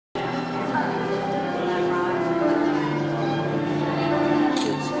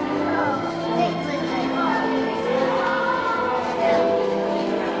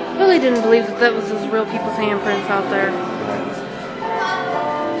didn't believe that that was those real people's handprints out there.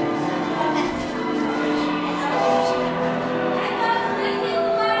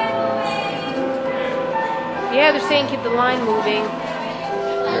 Yeah, they're saying keep the line moving.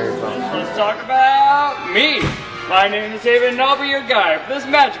 Let's talk about me. My name is David and I'll be your guide for this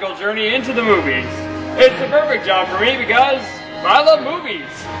magical journey into the movies. It's the perfect job for me because I love movies.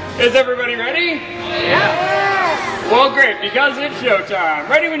 Is everybody ready? Yeah. Well, great, because it's showtime.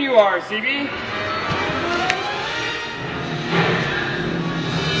 Ready when you are, CB.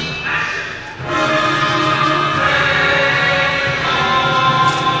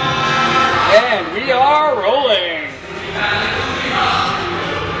 And we are rolling.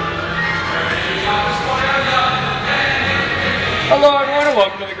 Hello everyone and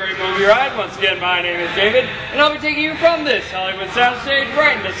welcome to the Great Movie Ride. Once again, my name is David, and I'll be taking you from this Hollywood soundstage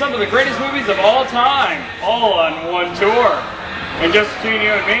right into some of the greatest movies of all time, all on one tour. And just between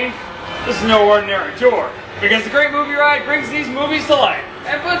you and me, this is no ordinary tour, because the Great Movie Ride brings these movies to life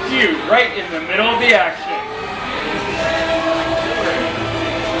and puts you right in the middle of the action.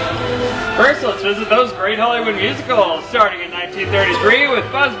 First, let's visit those great Hollywood musicals, starting in 1933 with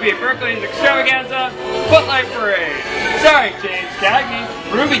Busby at Berkeley's extravaganza, Footlight Parade, starring James Cagney,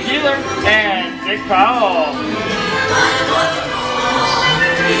 Ruby Keeler, and Dick Powell.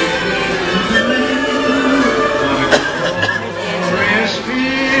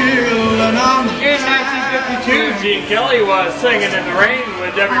 In 1952, Gene Kelly was Singing in the Rain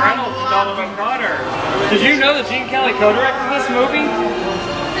with Debbie Reynolds and Donald O'Connor. Did you know that Gene Kelly co-directed this movie?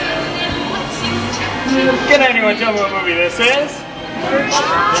 Can anyone tell me what movie this is?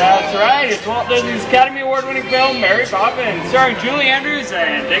 That's right, it's Walt Disney's Academy Award-winning film, Mary Poppins, starring Julie Andrews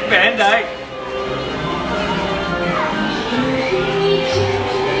and Dick Van Dyke.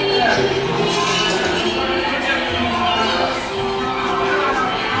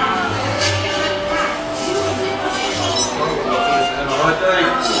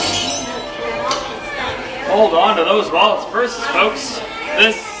 Hold on to those wallets purses, folks.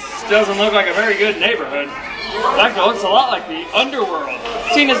 This doesn't look like a very good neighborhood. In fact, it looks a lot like the underworld,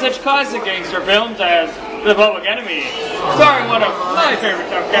 seen in such classic gangster films as The Public Enemy, starring one of my favorite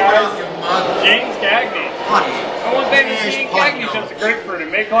tough guys, James Cagney. And one thing is seeing Cagney jumps a grapefruit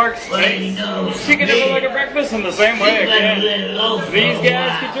in May Clark's face. She can never look at breakfast in the same way again. These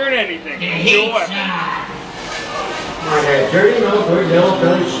guys can turn anything into a weapon. That dirty little good little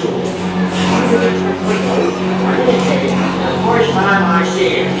Billy School. First time I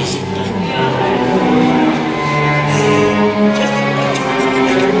see it.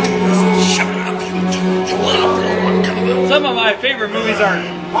 Some of my favorite movies are...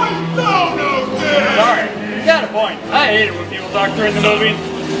 Sorry, you got a point. I hate it when people talk during the movie.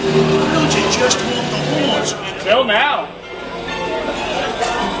 Don't you just want the horns? Until now.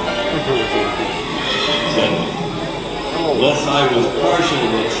 Unless I was partial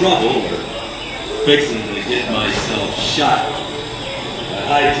to trouble or fixing to get myself shot. I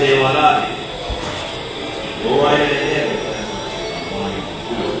hightail it out of here. Go right ahead.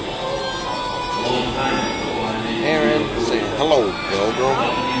 Long time ago, I made Aaron, say hello, Pilgrim.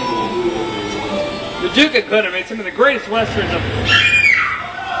 The Duke of Clinton made some of the greatest westerns of...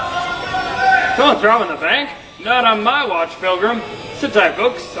 Someone's robbing the bank? Not on my watch, Pilgrim. Sit tight,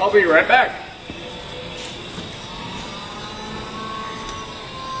 folks. I'll be right back.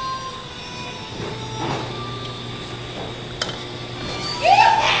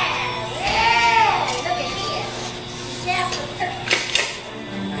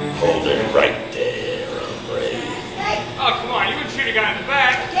 Hold it right there, hombre. Oh, come on. You wouldn't shoot a guy in the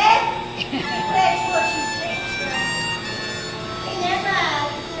back. That's what you think, sir.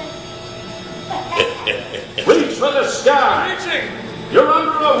 Reach for the sky. Reaching. You're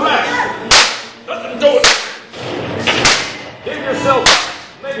under arrest. Nothing doing. Give yourself up.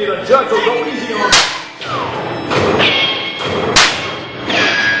 Maybe the judge will go easy on you.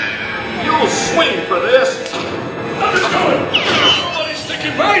 You'll swing for this. Nothing's doing. Somebody's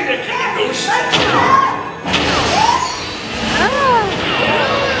sticking my neck in the noose.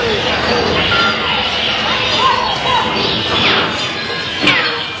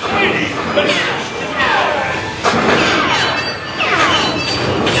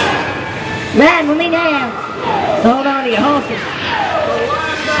 Ride with me now. Hold on to your horses.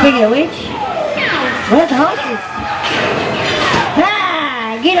 Speaking of which, where's the horses?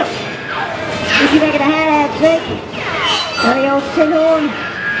 Ah, get 'em. What you making a hideout, Snake? On the old tin horn,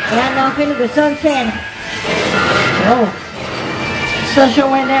 riding off into the sunset. Oh, the sun sure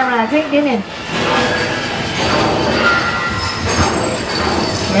went down right quick, didn't it?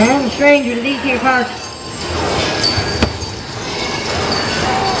 I'm a stranger to these here parts.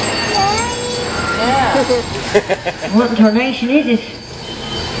 What tarnation is it?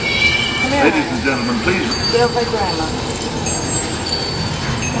 Ladies and gentlemen, please. Feel like grandma.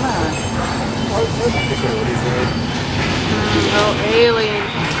 Come on. Oh, alien.